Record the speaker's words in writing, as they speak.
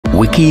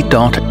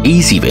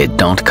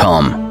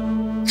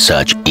wiki.ezvid.com.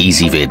 Search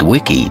Ezvid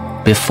Wiki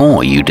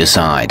before you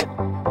decide.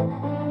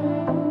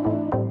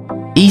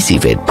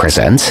 Ezvid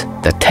presents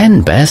the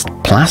 10 best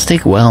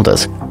plastic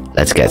welders.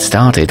 Let's get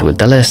started with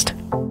the list.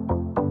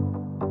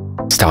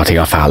 Starting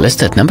off our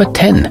list at number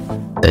 10,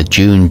 the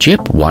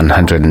jounjip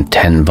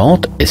 110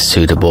 volt is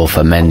suitable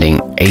for mending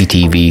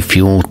ATV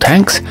fuel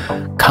tanks,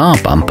 car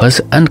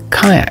bumpers and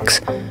kayaks.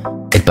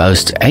 It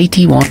boasts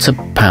 80 watts of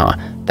power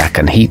that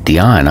can heat the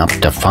iron up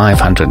to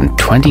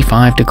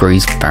 525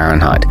 degrees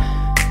Fahrenheit.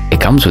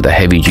 It comes with a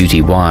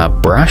heavy-duty wire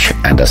brush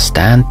and a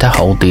stand to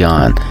hold the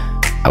iron.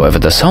 However,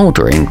 the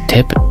soldering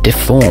tip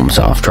deforms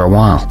after a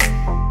while.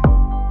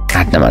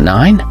 At number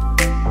 9,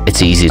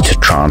 it's easy to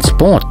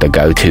transport the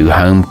go-to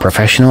home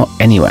professional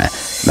anywhere,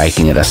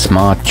 making it a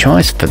smart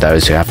choice for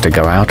those who have to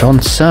go out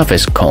on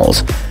service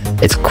calls.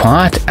 It's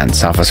quiet and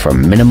suffers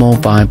from minimal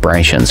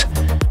vibrations.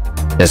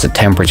 There's a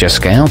temperature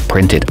scale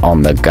printed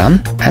on the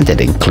gun and it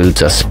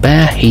includes a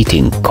spare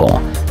heating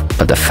core,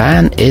 but the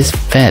fan is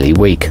fairly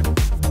weak.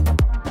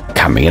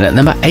 Coming in at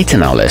number 8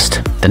 on our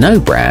list, the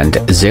nobrand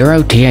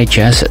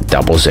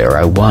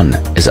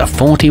 0THS001 is a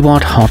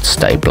 40-watt hot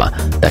stapler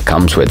that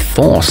comes with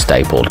 4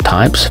 staple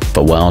types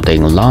for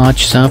welding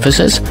large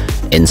surfaces,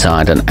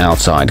 inside and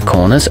outside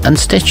corners and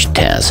stitch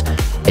tears.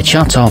 It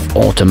shuts off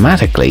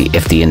automatically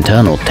if the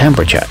internal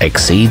temperature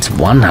exceeds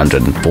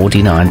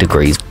 149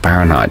 degrees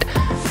Fahrenheit.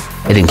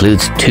 It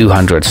includes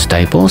 200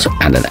 staples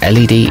and an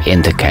LED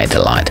indicator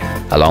light,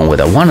 along with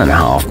a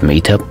 1.5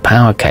 meter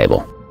power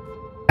cable.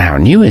 Our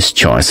newest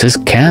choices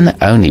can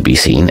only be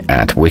seen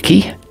at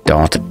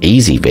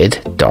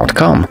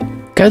wiki.ezvid.com.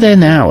 Go there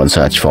now and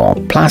search for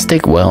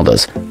plastic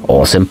welders,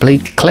 or simply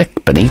click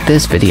beneath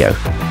this video.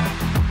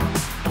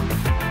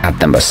 At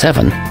number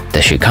 7,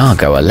 the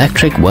Chicago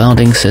Electric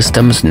Welding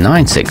Systems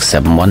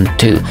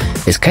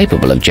 96712 is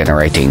capable of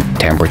generating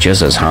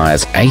temperatures as high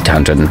as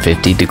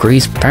 850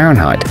 degrees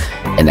Fahrenheit,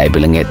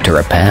 enabling it to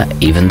repair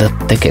even the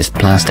thickest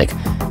plastic.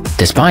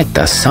 Despite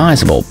the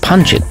sizable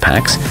punch it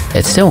packs,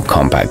 it's still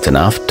compact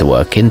enough to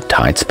work in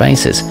tight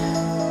spaces.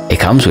 It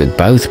comes with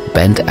both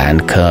bent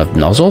and curved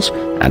nozzles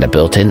and a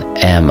built-in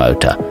air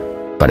motor,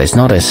 but it's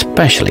not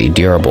especially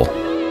durable.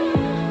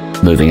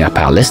 Moving up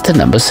our list to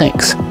number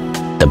 6.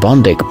 The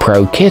Bondic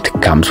Pro Kit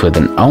comes with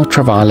an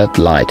ultraviolet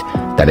light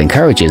that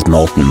encourages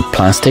molten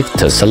plastic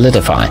to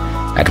solidify,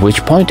 at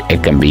which point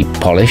it can be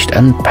polished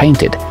and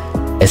painted.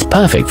 It's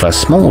perfect for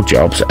small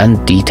jobs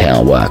and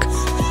detail work.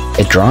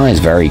 It dries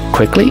very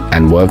quickly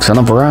and works on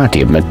a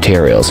variety of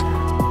materials.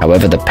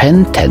 However, the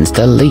pen tends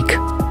to leak.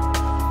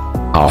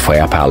 Halfway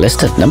up our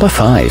list at number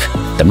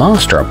 5, the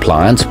Master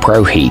Appliance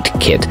Proheat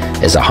Kit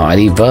is a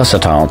highly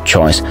versatile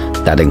choice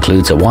that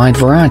includes a wide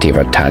variety of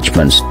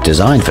attachments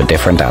designed for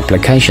different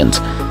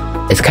applications.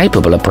 It's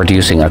capable of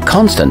producing a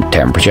constant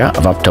temperature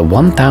of up to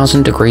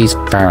 1000 degrees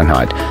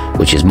Fahrenheit,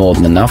 which is more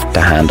than enough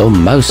to handle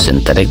most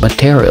synthetic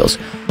materials.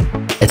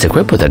 It's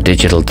equipped with a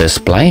digital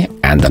display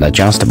and an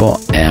adjustable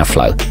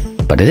airflow,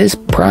 but it is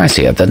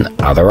pricier than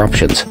other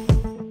options.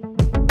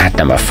 At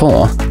number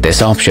 4,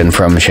 this option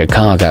from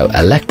Chicago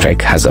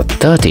Electric has a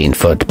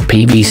 13-foot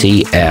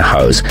PVC air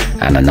hose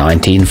and a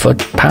 19-foot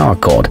power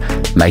cord,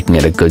 making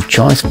it a good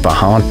choice for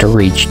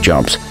hard-to-reach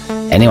jobs.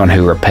 Anyone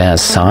who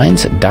repairs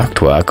signs,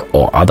 ductwork,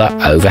 or other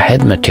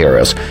overhead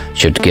materials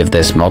should give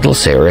this model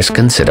serious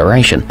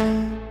consideration.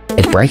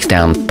 It breaks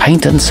down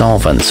paint and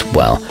solvents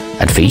well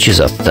and features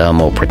a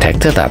thermal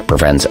protector that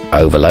prevents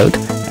overload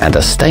and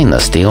a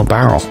stainless steel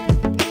barrel.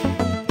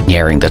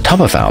 Nearing the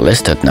top of our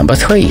list at number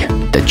 3,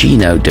 the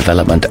Gino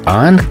Development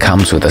Iron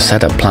comes with a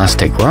set of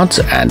plastic rods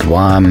and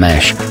wire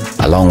mesh,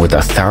 along with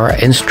a thorough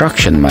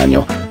instruction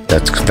manual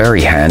that's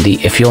very handy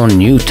if you're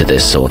new to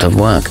this sort of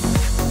work.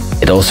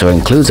 It also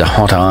includes a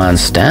hot iron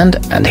stand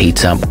and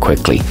heats up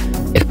quickly.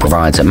 It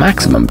provides a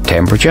maximum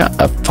temperature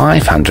of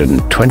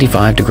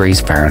 525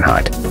 degrees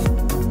Fahrenheit.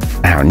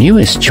 Our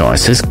newest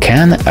choices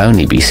can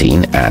only be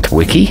seen at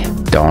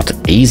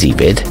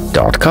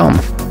wiki.ezvid.com.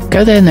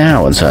 Go there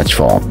now and search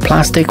for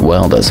plastic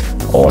welders,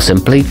 or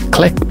simply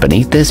click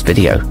beneath this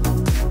video.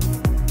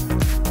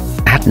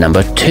 At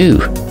number 2,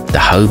 the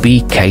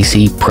Hobie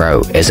KC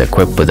Pro is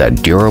equipped with a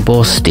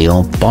durable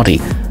steel body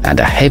and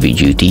a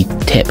heavy-duty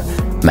tip,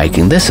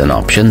 making this an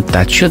option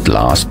that should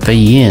last for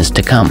years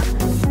to come.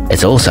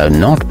 It's also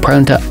not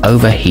prone to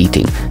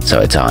overheating,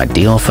 so it's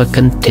ideal for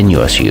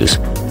continuous use.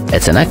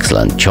 It's an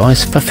excellent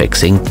choice for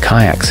fixing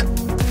kayaks.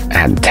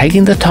 And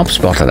taking the top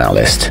spot on our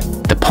list,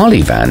 the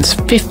polyvance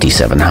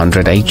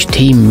 5700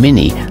 HT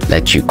Mini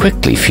lets you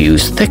quickly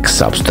fuse thick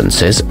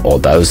substances or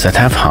those that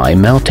have high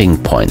melting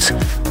points.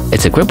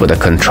 It's equipped with a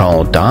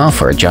control dial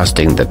for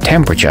adjusting the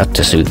temperature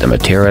to suit the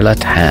material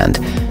at hand,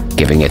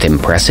 giving it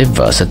impressive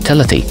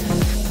versatility.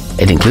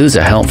 It includes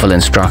a helpful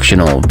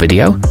instructional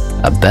video,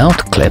 a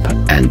belt clip,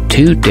 and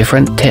 2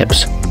 different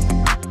tips.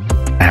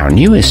 Our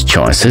newest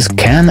choices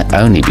can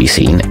only be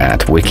seen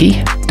at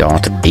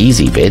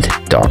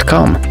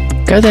wiki.ezvid.com.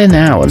 Go there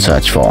now and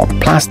search for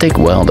plastic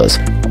welders,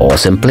 or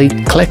simply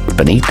click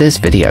beneath this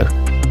video.